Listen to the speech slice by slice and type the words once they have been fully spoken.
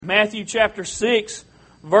Matthew chapter 6,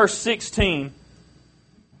 verse 16.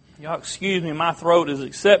 Y'all excuse me, my throat is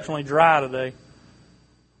exceptionally dry today.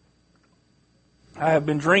 I have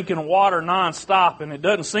been drinking water nonstop, and it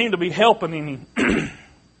doesn't seem to be helping any.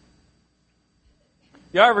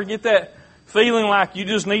 Y'all ever get that feeling like you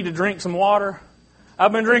just need to drink some water?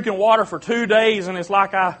 I've been drinking water for 2 days, and it's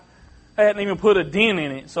like I hadn't even put a dent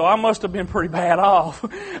in it, so I must have been pretty bad off.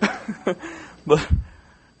 But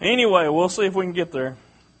anyway, we'll see if we can get there.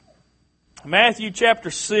 Matthew chapter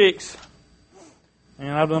 6, and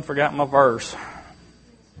I've done forgot my verse.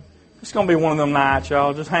 It's going to be one of them nights,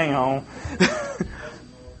 y'all. Just hang on.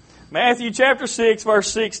 Matthew chapter 6,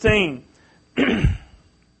 verse 16.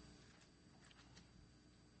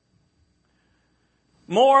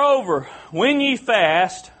 Moreover, when ye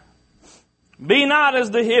fast, be not as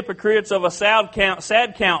the hypocrites of a sad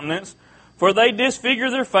countenance, for they disfigure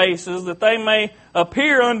their faces, that they may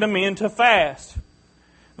appear unto men to fast.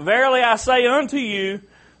 Verily I say unto you,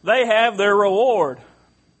 they have their reward.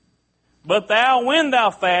 But thou, when thou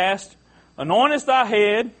fast, anointest thy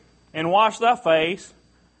head, and wash thy face,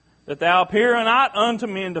 that thou appear not unto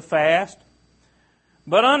men to fast,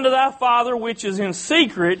 but unto thy Father which is in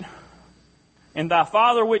secret, and thy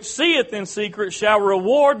Father which seeth in secret shall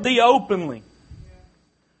reward thee openly.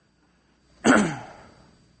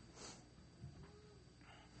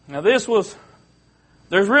 Now there's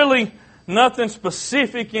really nothing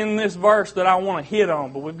specific in this verse that I want to hit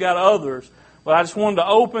on, but we've got others. But I just wanted to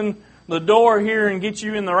open the door here and get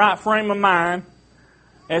you in the right frame of mind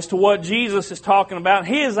as to what Jesus is talking about,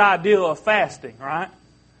 His ideal of fasting, right?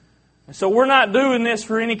 And so we're not doing this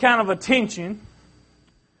for any kind of attention.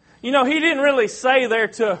 You know, He didn't really say there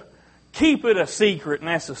to keep it a secret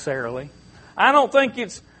necessarily. I don't think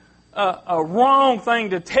it's a wrong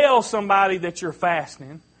thing to tell somebody that you're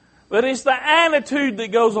fasting, but it's the attitude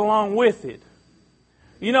that goes along with it.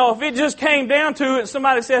 You know, if it just came down to it,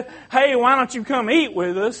 somebody said, hey, why don't you come eat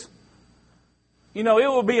with us? You know, it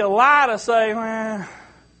would be a lie to say, well,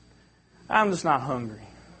 I'm just not hungry.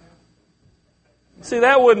 See,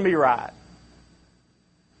 that wouldn't be right.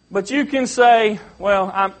 But you can say, well,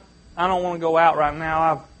 I don't want to go out right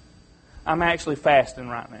now. I'm actually fasting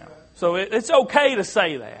right now. So it's okay to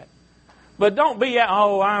say that. But don't be,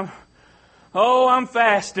 I'm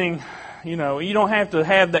fasting. You know, you don't have to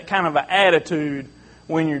have that kind of an attitude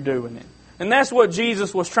when you're doing it. And that's what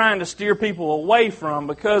Jesus was trying to steer people away from,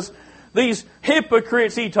 because these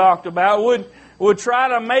hypocrites He talked about would try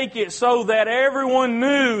to make it so that everyone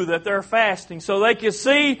knew that they're fasting, so they could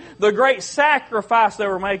see the great sacrifice they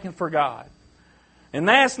were making for God. And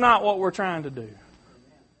that's not what we're trying to do.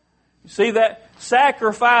 You see, that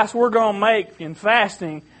sacrifice we're going to make in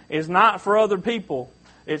fasting is not for other people.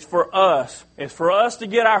 It's for us. It's for us to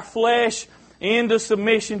get our flesh into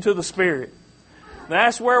submission to the Spirit.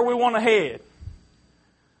 That's where we want to head.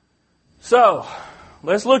 So,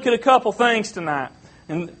 let's look at a couple things tonight.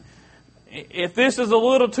 And if this is a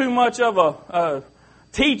little too much of a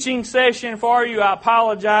teaching session for you, I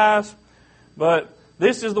apologize. But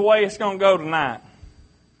this is the way it's going to go tonight.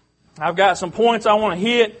 I've got some points I want to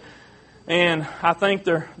hit, and I think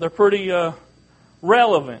they're pretty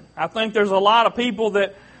relevant. I think there's a lot of people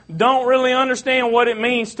that don't really understand what it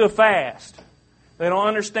means to fast. They don't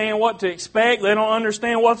understand what to expect. They don't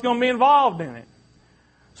understand what's going to be involved in it.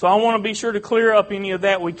 So I want to be sure to clear up any of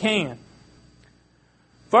that we can.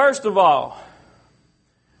 First of all,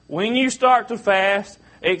 when you start to fast,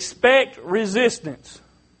 expect resistance.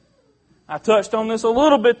 I touched on this a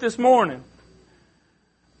little bit this morning.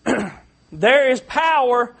 There is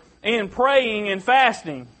power in praying and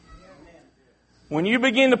fasting. When you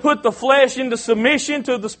begin to put the flesh into submission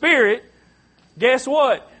to the Spirit, guess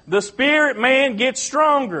what? The spirit man gets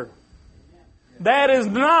stronger. That is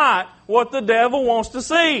not what the devil wants to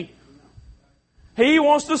see. He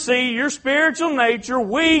wants to see your spiritual nature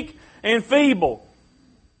weak and feeble.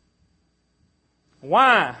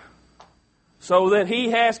 Why? So that he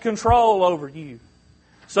has control over you.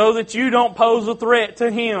 So that you don't pose a threat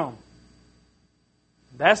to him.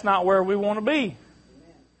 That's not where we want to be.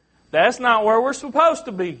 That's not where we're supposed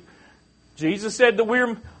to be. Jesus said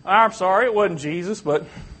that it wasn't Jesus, but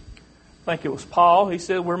I think it was Paul. He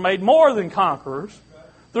said we're made more than conquerors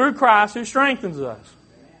through Christ who strengthens us.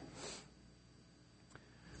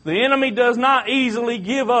 The enemy does not easily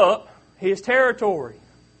give up his territory.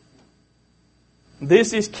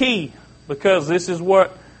 This is key, because this is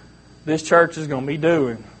what this church is going to be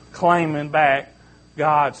doing. Claiming back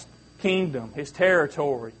God's kingdom, His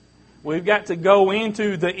territory. We've got to go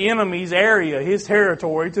into the enemy's area, his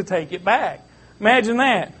territory, to take it back. Imagine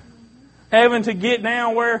that. Having to get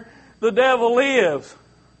down where the devil lives.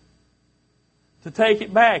 to take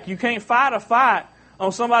it back. You can't fight a fight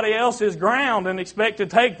on somebody else's ground and expect to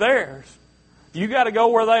take theirs. You got to go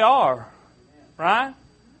where they are. Right?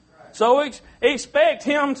 So expect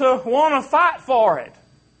him to want to fight for it.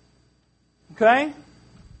 Okay?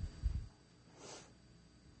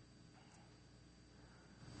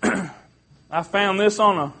 I found this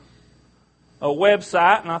on a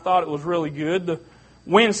website, and I thought it was really good.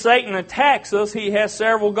 When Satan attacks us, he has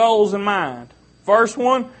several goals in mind. First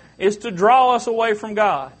one is to draw us away from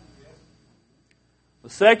God. The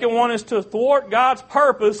second one is to thwart God's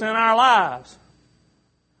purpose in our lives.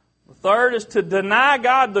 The third is to deny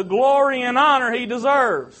God the glory and honor He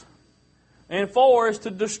deserves. And 4 is to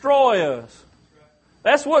destroy us.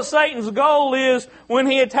 That's what Satan's goal is when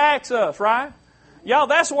he attacks us, right? Y'all,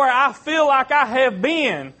 that's where I feel like I have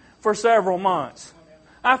been for several months.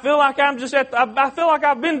 I feel like I feel like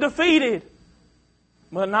I've been defeated.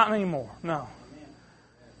 But not anymore. No.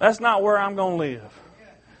 That's not where I'm going to live.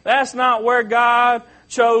 That's not where God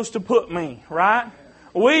chose to put me, right?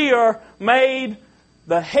 We are made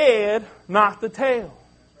the head, not the tail.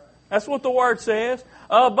 That's what the Word says.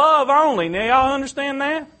 Above only. Now y'all understand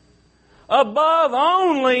that? Above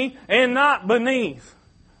only and not beneath.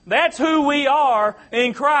 That's who we are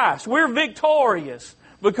in Christ. We're victorious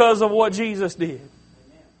because of what Jesus did.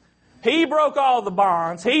 He broke all the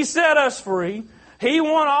bonds. He set us free. He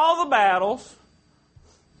won all the battles.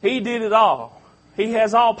 He did it all. He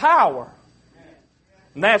has all power.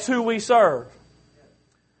 And that's who we serve.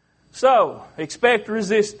 So, expect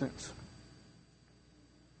resistance.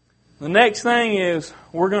 The next thing is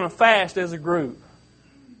we're going to fast as a group.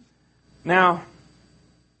 Now,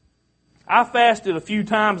 I fasted a few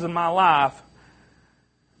times in my life,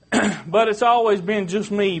 but it's always been just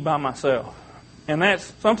me by myself. And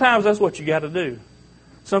sometimes that's what you got to do.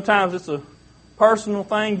 Sometimes it's a personal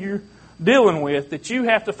thing you're dealing with that you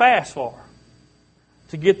have to fast for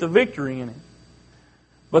to get the victory in it.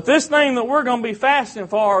 But this thing that we're going to be fasting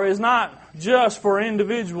for is not just for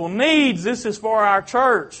individual needs. This is for our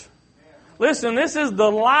church. Listen, this is the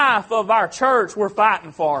life of our church we're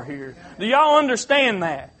fighting for here. Do y'all understand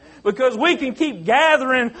that? Because we can keep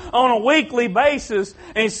gathering on a weekly basis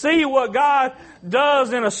and see what God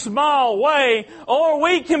does in a small way, or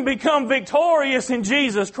we can become victorious in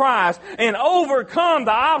Jesus Christ and overcome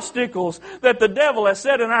the obstacles that the devil has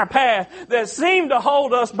set in our path that seem to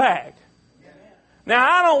hold us back. Now,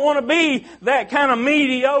 I don't want to be that kind of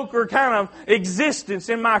mediocre kind of existence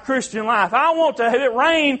in my Christian life. I want to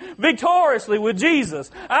reign victoriously with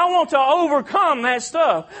Jesus. I want to overcome that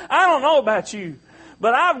stuff. I don't know about you,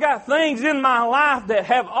 but I've got things in my life that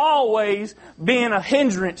have always been a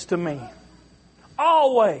hindrance to me.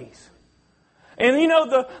 Always. And you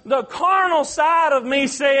know, the carnal side of me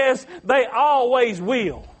says they always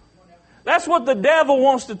will. That's what the devil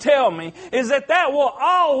wants to tell me, is that will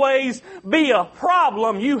always be a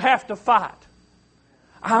problem you have to fight.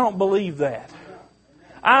 I don't believe that.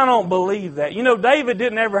 I don't believe that. You know, David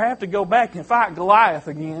didn't ever have to go back and fight Goliath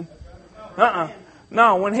again.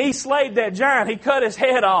 No, when he slayed that giant, he cut his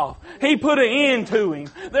head off. He put an end to him.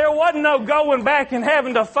 There wasn't no going back and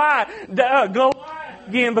having to fight Goliath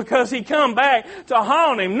again because he come back to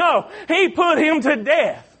haunt him. No, he put him to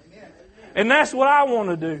death. And that's what I want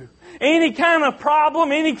to do. Any kind of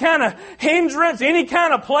problem, any kind of hindrance, any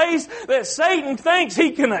kind of place that Satan thinks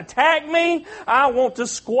he can attack me, I want to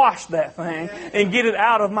squash that thing and get it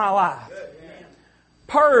out of my life.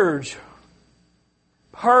 Purge.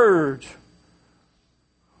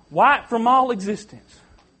 Wipe from all existence.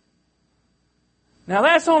 Now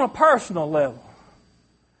that's on a personal level.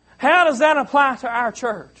 How does that apply to our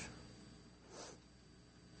church?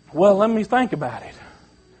 Well, let me think about it.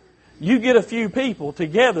 You get a few people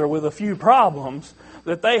together with a few problems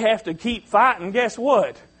that they have to keep fighting. Guess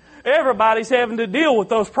what? Everybody's having to deal with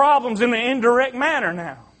those problems in an indirect manner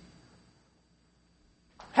now.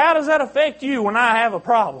 How does that affect you when I have a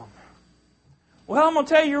problem? Well, I'm going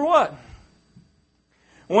to tell you what.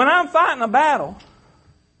 When I'm fighting a battle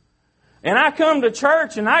and I come to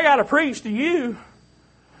church and I got to preach to you,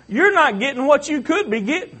 you're not getting what you could be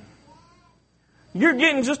getting. You're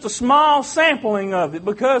getting just a small sampling of it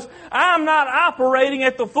because I'm not operating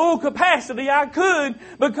at the full capacity I could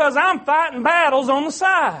because I'm fighting battles on the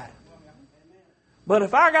side. But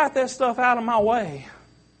if I got that stuff out of my way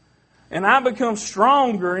and I become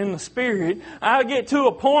stronger in the Spirit, I get to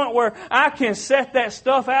a point where I can set that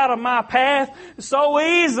stuff out of my path so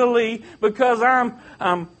easily because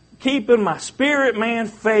I'm keeping my spirit man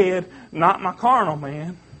fed, not my carnal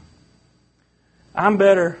man. I'm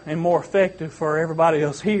better and more effective for everybody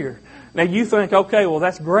else here. Now you think, okay, well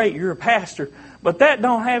that's great, you're a pastor, but that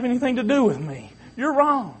don't have anything to do with me. You're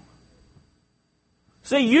wrong.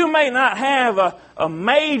 See, you may not have a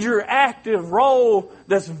major active role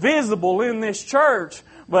that's visible in this church,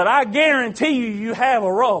 but I guarantee you have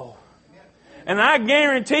a role. And I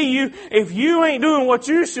guarantee you, if you ain't doing what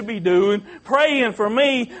you should be doing, praying for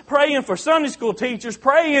me, praying for Sunday school teachers,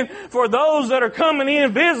 praying for those that are coming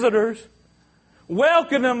in, visitors,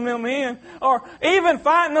 welcoming them in, or even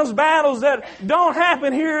fighting those battles that don't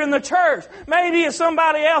happen here in the church. Maybe it's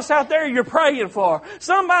somebody else out there you're praying for,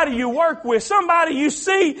 somebody you work with, somebody you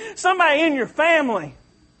see, somebody in your family.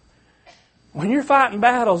 When you're fighting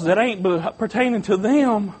battles that ain't pertaining to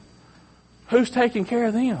them, who's taking care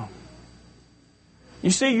of them? You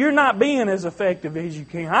see, you're not being as effective as you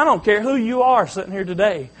can. I don't care who you are sitting here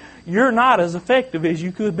today. You're not as effective as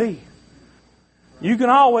you could be. You can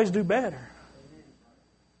always do better.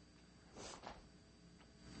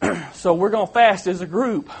 So we're going to fast as a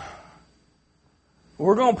group.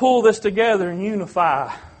 We're going to pull this together and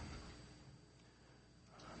unify.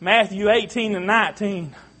 Matthew 18 and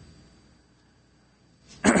 19.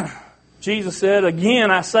 Jesus said, "Again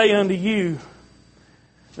I say unto you,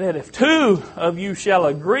 that if two of you shall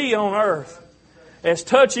agree on earth as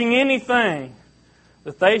touching anything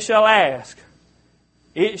that they shall ask,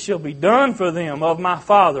 it shall be done for them of my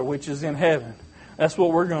Father which is in heaven." That's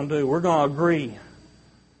what we're going to do. We're going to agree.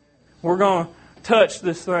 We're going to touch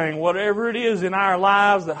this thing, whatever it is in our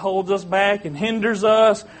lives that holds us back and hinders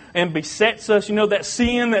us and besets us. You know, that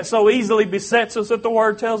sin that so easily besets us that the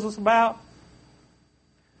Word tells us about?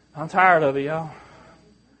 I'm tired of it, y'all.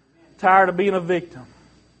 Tired of being a victim.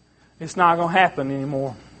 It's not going to happen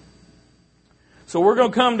anymore. So we're going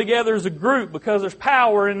to come together as a group because there's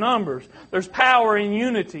power in numbers. There's power in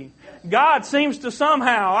unity. God seems to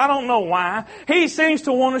somehow, I don't know why, He seems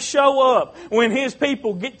to want to show up when His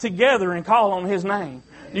people get together and call on His name.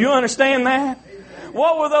 Do you understand that?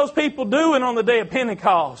 What were those people doing on the day of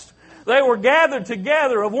Pentecost? They were gathered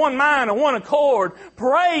together of one mind and one accord,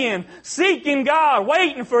 praying, seeking God,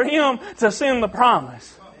 waiting for Him to send the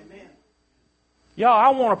promise. Y'all, I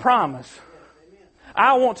want a promise.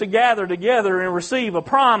 I want to gather together and receive a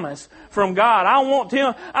promise from God. I want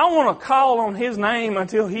to call on His name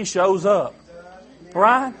until He shows up.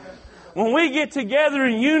 Right? When we get together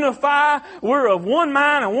and unify, we're of one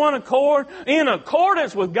mind and one accord, in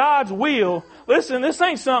accordance with God's will. Listen, this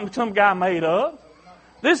ain't something some guy made up.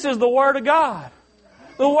 This is the Word of God.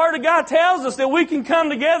 The Word of God tells us that we can come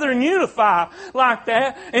together and unify like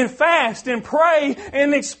that and fast and pray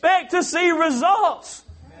and expect to see results.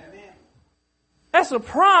 That's a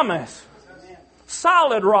promise.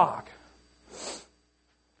 Solid rock.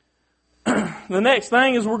 The next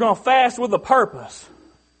thing is we're going to fast with a purpose.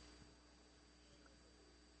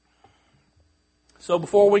 So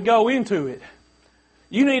before we go into it,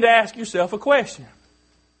 you need to ask yourself a question.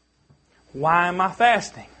 Why am I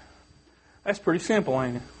fasting? That's pretty simple,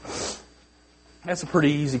 ain't it? That's a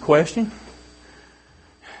pretty easy question.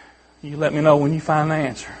 You let me know when you find the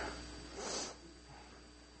answer.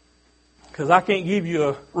 Because I can't give you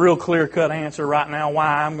a real clear-cut answer right now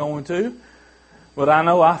why I'm going to. But I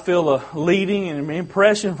know I feel a leading and an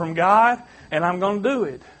impression from God, and I'm going to do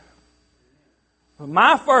it. But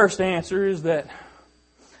my first answer is that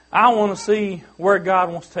I want to see where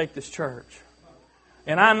God wants to take this church.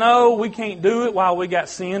 And I know we can't do it while we got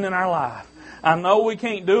sin in our life. I know we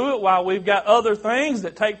can't do it while we've got other things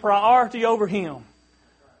that take priority over Him.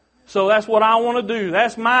 So that's what I want to do.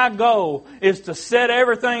 That's my goal, is to set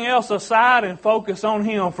everything else aside and focus on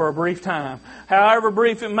Him for a brief time. However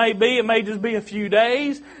brief it may just be a few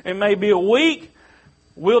days, it may be a week.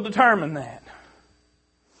 We'll determine that.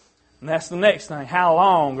 And that's the next thing. How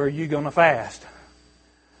long are you going to fast?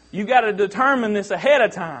 You got to determine this ahead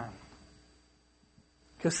of time.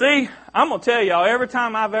 Because see, I'm going to tell y'all, every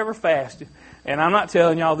time I've ever fasted, and I'm not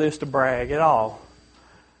telling y'all this to brag at all,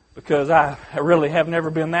 because I really have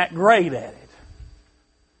never been that great at it.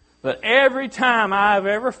 But every time I've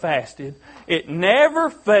ever fasted, it never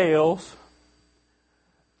fails.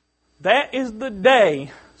 That is the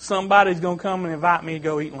day somebody's going to come and invite me to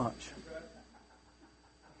go eat lunch.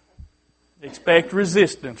 Expect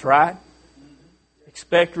resistance, right?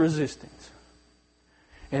 Expect resistance.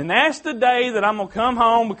 And that's the day that I'm going to come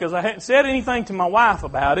home, because I hadn't said anything to my wife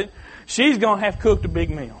about it. She's going to have cooked a big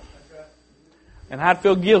meal. And I'd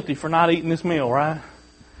feel guilty for not eating this meal, right?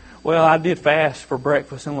 Well, I did fast for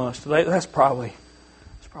breakfast and lunch today. That's probably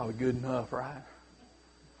good enough, right?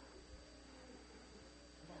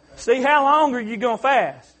 See, how long are you going to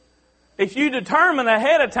fast? If you determine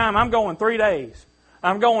ahead of time, I'm going 3 days.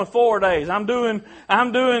 I'm going 4 days. I'm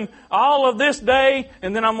doing all of this day,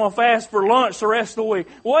 and then I'm going to fast for lunch the rest of the week.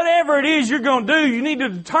 Whatever it is you're going to do, you need to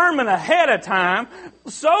determine ahead of time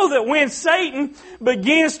so that when Satan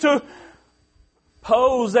begins to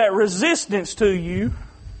pose that resistance to you,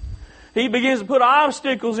 he begins to put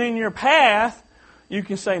obstacles in your path, you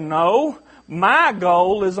can say, no, my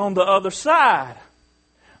goal is on the other side.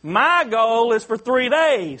 My goal is for 3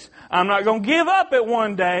 days. I'm not going to give up at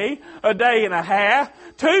 1 day, a day and a half.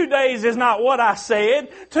 2 days is not what I said.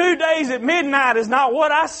 2 days at midnight is not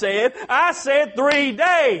what I said. I said 3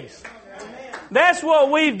 days. That's what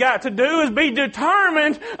we've got to do, is be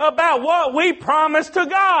determined about what we promise to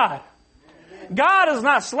God. God is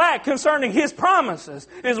not slack concerning His promises,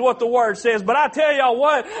 is what the Word says. But I tell y'all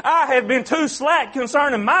what, I have been too slack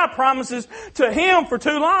concerning my promises to Him for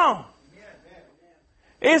too long.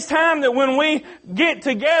 It's time that when we get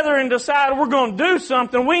together and decide we're going to do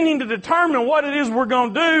something, we need to determine what it is we're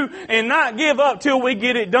going to do and not give up till we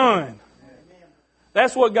get it done.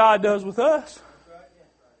 That's what God does with us.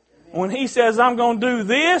 When He says, I'm going to do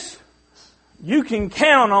this, you can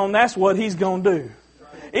count on that's what He's going to do.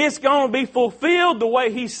 It's going to be fulfilled the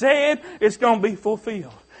way He said it's going to be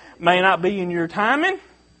fulfilled. May not be in your timing,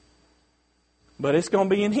 but it's going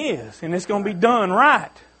to be in His, and it's going to be done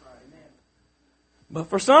right. But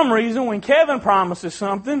for some reason, when Kevin promises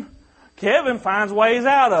something, Kevin finds ways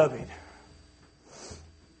out of it.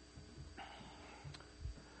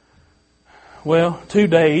 Well, 2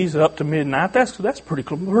 days up to midnight, that's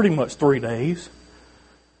pretty much 3 days.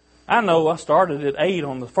 I know I started at 8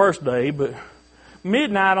 on the first day, but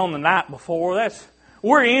midnight on the night before,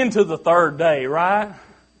 we're into the 3rd day, right?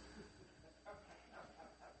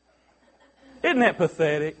 Isn't that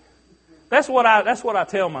pathetic? That's what I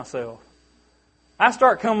tell myself. I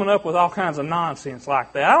start coming up with all kinds of nonsense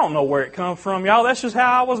like that. I don't know where it comes from, y'all. That's just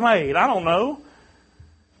how I was made. I don't know.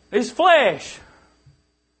 It's flesh.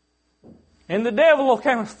 And the devil will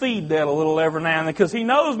kind of feed that a little every now and then because he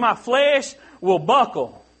knows my flesh will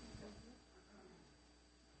buckle.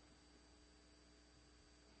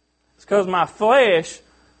 It's because my flesh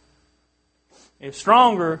is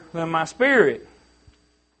stronger than my spirit.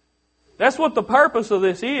 That's what the purpose of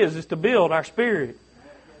this is to build our spirit.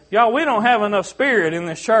 Y'all, we don't have enough spirit in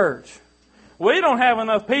this church. We don't have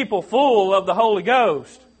enough people full of the Holy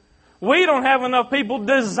Ghost. We don't have enough people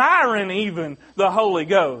desiring even the Holy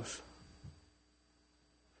Ghost.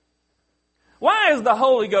 Why is the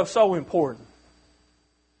Holy Ghost so important?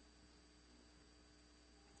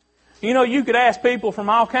 You know, you could ask people from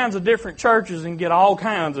all kinds of different churches and get all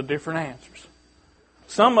kinds of different answers.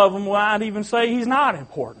 Some of them might even say He's not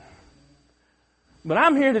important. But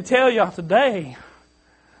I'm here to tell y'all today,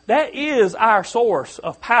 that is our source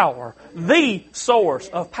of power. The source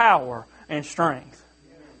of power and strength.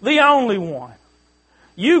 The only one.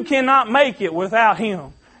 You cannot make it without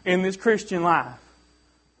Him in this Christian life.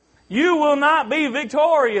 You will not be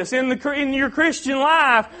victorious in your Christian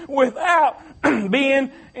life without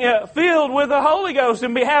being filled with the Holy Ghost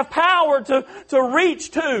and have power to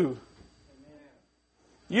reach to.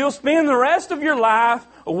 You'll spend the rest of your life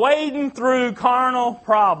wading through carnal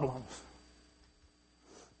problems.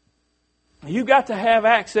 You've got to have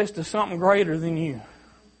access to something greater than you.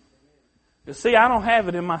 You see, I don't have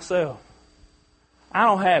it in myself. I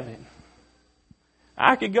don't have it.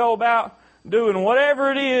 I could go about doing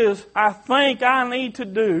whatever it is I think I need to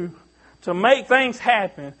do to make things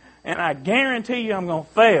happen, and I guarantee you I'm going to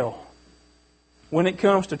fail when it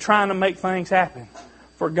comes to trying to make things happen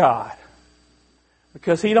for God.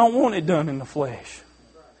 Because He don't want it done in the flesh.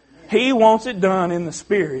 He wants it done in the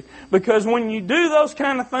Spirit. Because when you do those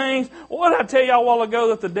kind of things, what did I tell you a while ago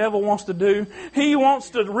that the devil wants to do? He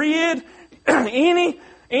wants to rid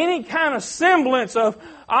any kind of semblance of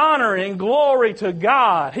honor and glory to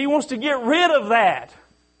God. He wants to get rid of that.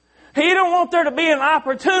 He don't want there to be an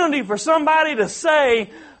opportunity for somebody to say,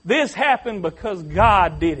 this happened because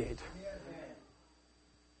God did it.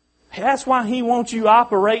 That's why He wants you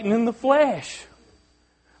operating in the flesh.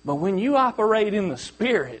 But when you operate in the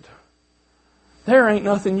Spirit, there ain't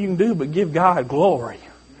nothing you can do but give God glory.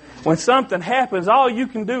 When something happens, all you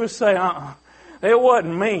can do is say, it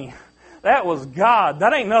wasn't me. That was God.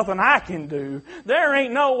 That ain't nothing I can do. There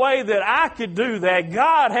ain't no way that I could do that.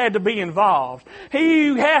 God had to be involved.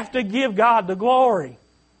 You have to give God the glory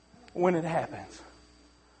when it happens.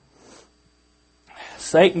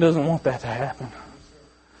 Satan doesn't want that to happen.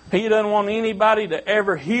 He doesn't want anybody to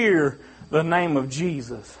ever hear the name of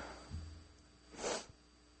Jesus.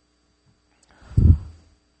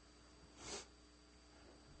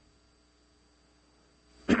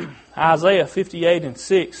 Isaiah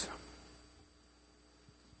 58:6.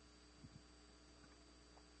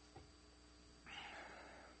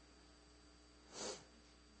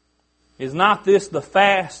 Is not this the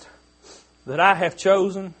fast that I have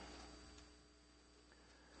chosen?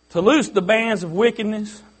 To loose the bands of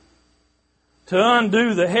wickedness, to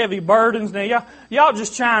undo the heavy burdens. Now, y'all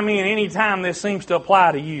just chime in anytime this seems to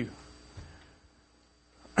apply to you.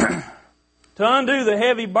 To undo the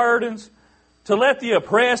heavy burdens, to let the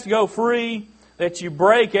oppressed go free, that you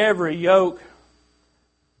break every yoke.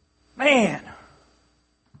 Man,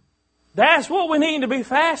 that's what we need to be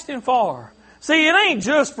fasting for. See, it ain't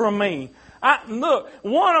just for me. Look,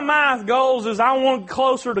 one of my goals is I want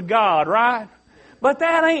closer to God, right? But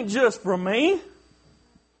that ain't just for me.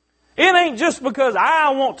 It ain't just because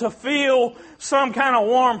I want to feel some kind of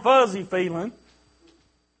warm, fuzzy feeling.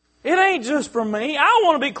 It ain't just for me. I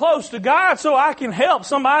want to be close to God so I can help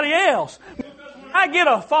somebody else. Because when I get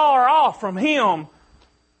afar off from Him,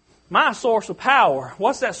 my source of power,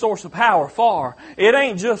 what's that source of power for? It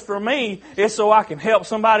ain't just for me. It's so I can help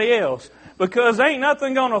somebody else. Because ain't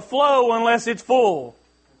nothing going to flow unless it's full.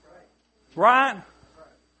 Right?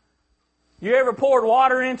 You ever poured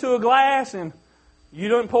water into a glass and you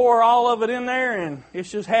don't pour all of it in there and it's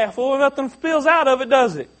just half full? Nothing spills out of it,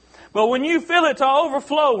 does it? But when you fill it to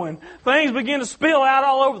overflowing, things begin to spill out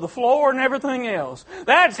all over the floor and everything else.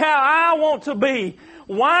 That's how I want to be.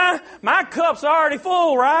 Why? My cup's already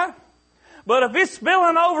full, right? But if it's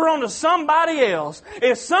spilling over onto somebody else,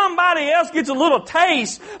 if somebody else gets a little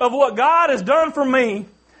taste of what God has done for me,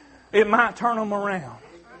 it might turn them around.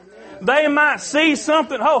 They might see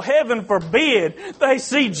something. Oh, heaven forbid they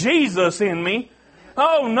see Jesus in me.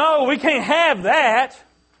 Oh, no, we can't have that.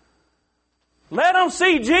 Let them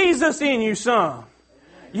see Jesus in you some.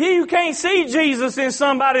 You can't see Jesus in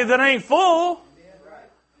somebody that ain't full.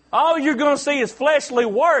 All you're going to see is fleshly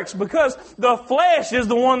works because the flesh is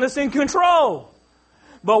the one that's in control.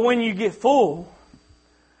 But when you get full,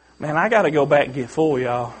 man, I got to go back and get full,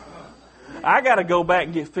 y'all. I got to go back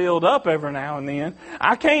and get filled up every now and then.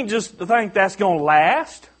 I can't just think that's going to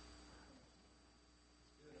last.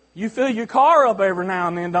 You fill your car up every now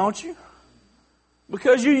and then, don't you?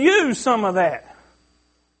 Because you use some of that.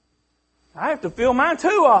 I have to fill mine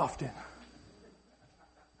too often.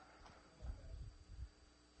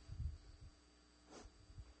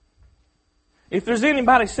 If there's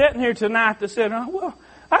anybody sitting here tonight that said, oh, well,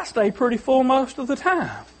 I stay pretty full most of the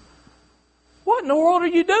time. What in the world are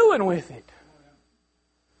you doing with it?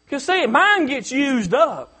 Because see, mine gets used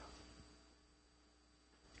up.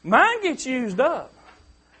 Mine gets used up.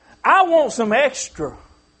 I want some extra.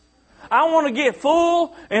 I want to get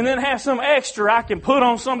full and then have some extra I can put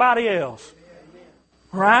on somebody else.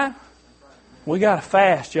 Right? We got to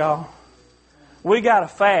fast, y'all. We got to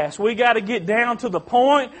fast. We got to get down to the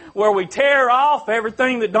point where we tear off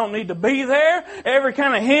everything that don't need to be there, every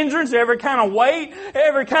kind of hindrance, every kind of weight,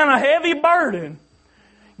 every kind of heavy burden.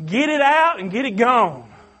 Get it out and get it gone.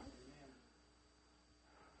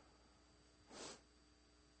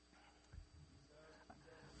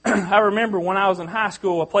 I remember when I was in high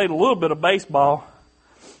school, I played a little bit of baseball.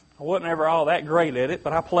 I wasn't ever all that great at it,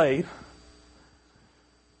 but I played.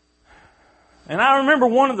 And I remember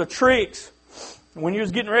one of the tricks, when you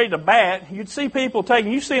was getting ready to bat, you'd see people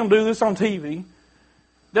taking, you see them do this on TV,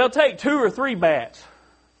 they'll take 2 or 3 bats.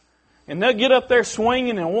 And they'll get up there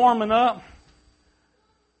swinging and warming up.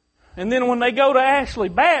 And then when they go to actually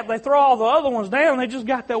bat, they throw all the other ones down and they just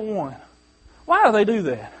got that one. Why do they do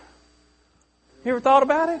that? You ever thought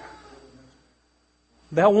about it?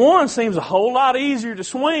 That one seems a whole lot easier to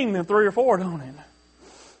swing than 3 or 4, don't it?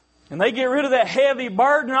 And they get rid of that heavy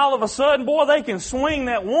burden, all of a sudden, boy, they can swing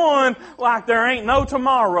that one like there ain't no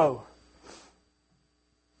tomorrow.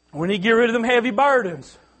 When you get rid of them heavy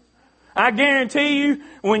burdens. I guarantee you,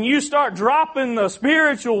 when you start dropping the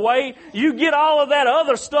spiritual weight, you get all of that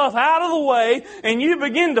other stuff out of the way, and you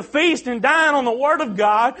begin to feast and dine on the Word of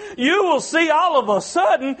God, you will see all of a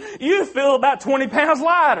sudden, you feel about 20 pounds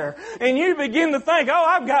lighter. And you begin to think, oh,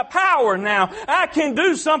 I've got power now. I can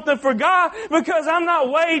do something for God because I'm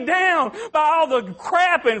not weighed down by all the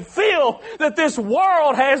crap and filth that this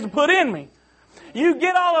world has to put in me. You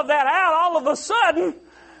get all of that out, all of a sudden,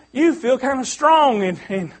 you feel kind of strong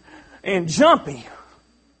and jumpy.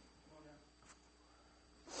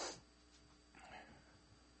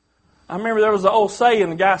 I remember there was an old saying,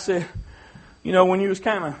 the guy said, you know, when you was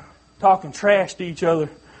kind of talking trash to each other,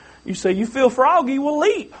 you say, you feel froggy, well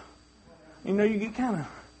leap. You know, you get kind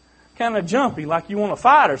of jumpy, like you want to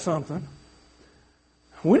fight or something.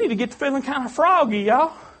 We need to get to feeling kind of froggy,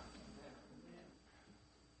 y'all.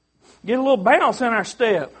 Get a little bounce in our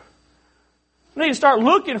step. We need to start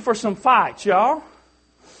looking for some fights, y'all.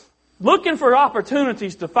 Looking for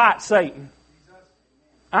opportunities to fight Satan.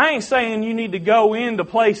 I ain't saying you need to go into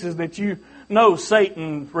places that you knows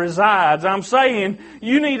Satan resides. I'm saying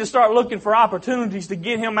you need to start looking for opportunities to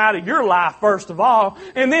get him out of your life first of all,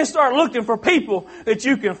 and then start looking for people that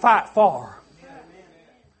you can fight for.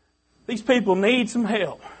 These people need some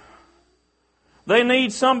help. They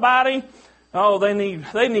need somebody. Oh, they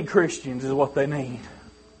need Christians is what they need.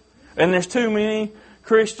 And there's too many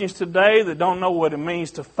Christians today that don't know what it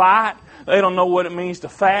means to fight. They don't know what it means to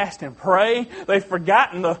fast and pray. They've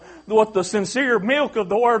forgotten what the sincere milk of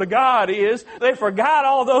the Word of God is. They forgot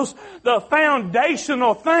all the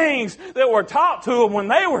foundational things that were taught to them when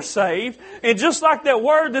they were saved. And just like that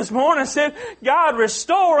word this morning said, God,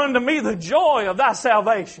 restore unto me the joy of thy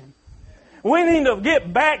salvation. We need to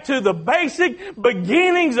get back to the basic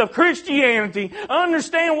beginnings of Christianity.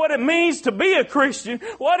 Understand what it means to be a Christian.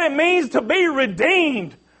 What it means to be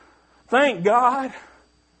redeemed. Thank God.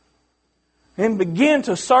 And begin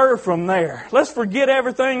to serve from there. Let's forget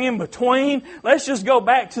everything in between. Let's just go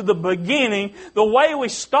back to the beginning. The way we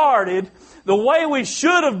started. The way we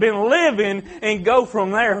should have been living. And go from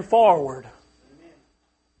there forward.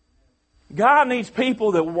 God needs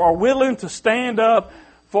people that are willing to stand up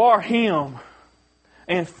for Him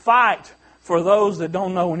and fight for those that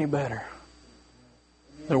don't know any better.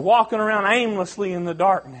 They're walking around aimlessly in the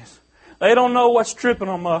darkness. They don't know what's tripping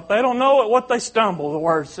them up. They don't know what they stumble, the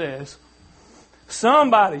Word says.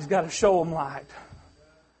 Somebody's got to show them light.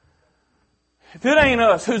 If it ain't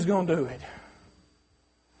us, who's going to do it?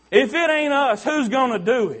 If it ain't us, who's going to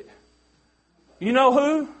do it? You know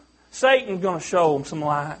who? Satan's going to show them some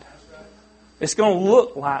light. It's going to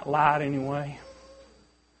look like light anyway.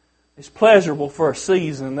 It's pleasurable for a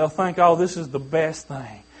season. They'll think, oh, this is the best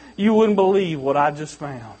thing. You wouldn't believe what I just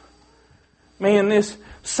found. Man, this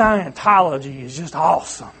Scientology is just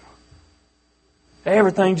awesome.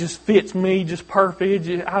 Everything just fits me just perfect.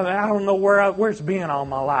 I don't know where it's been all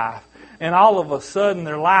my life. And all of a sudden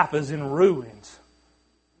their life is in ruins.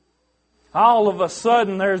 All of a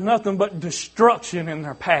sudden there's nothing but destruction in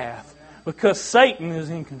their path. Because Satan is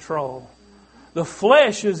in control. The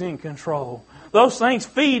flesh is in control. Those things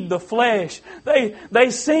feed the flesh.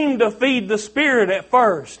 They seem to feed the spirit at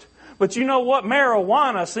first. But you know what?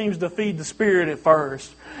 Marijuana seems to feed the spirit at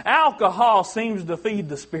first. Alcohol seems to feed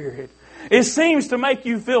the spirit. It seems to make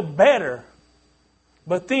you feel better.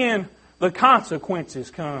 But then the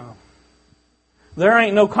consequences come. There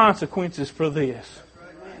ain't no consequences for this.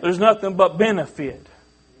 There's nothing but benefit.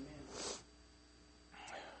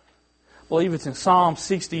 I believe it's in Psalm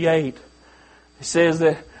 68. It says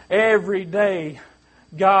that every day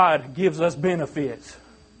God gives us benefits.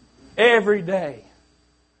 Every day.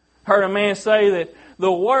 Heard a man say that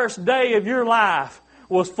the worst day of your life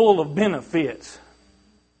was full of benefits.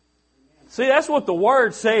 See, that's what the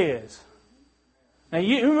Word says. Now,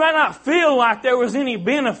 you might not feel like there was any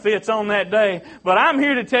benefits on that day, but I'm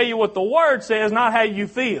here to tell you what the Word says, not how you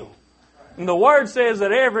feel. And the Word says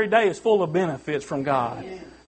that every day is full of benefits from God.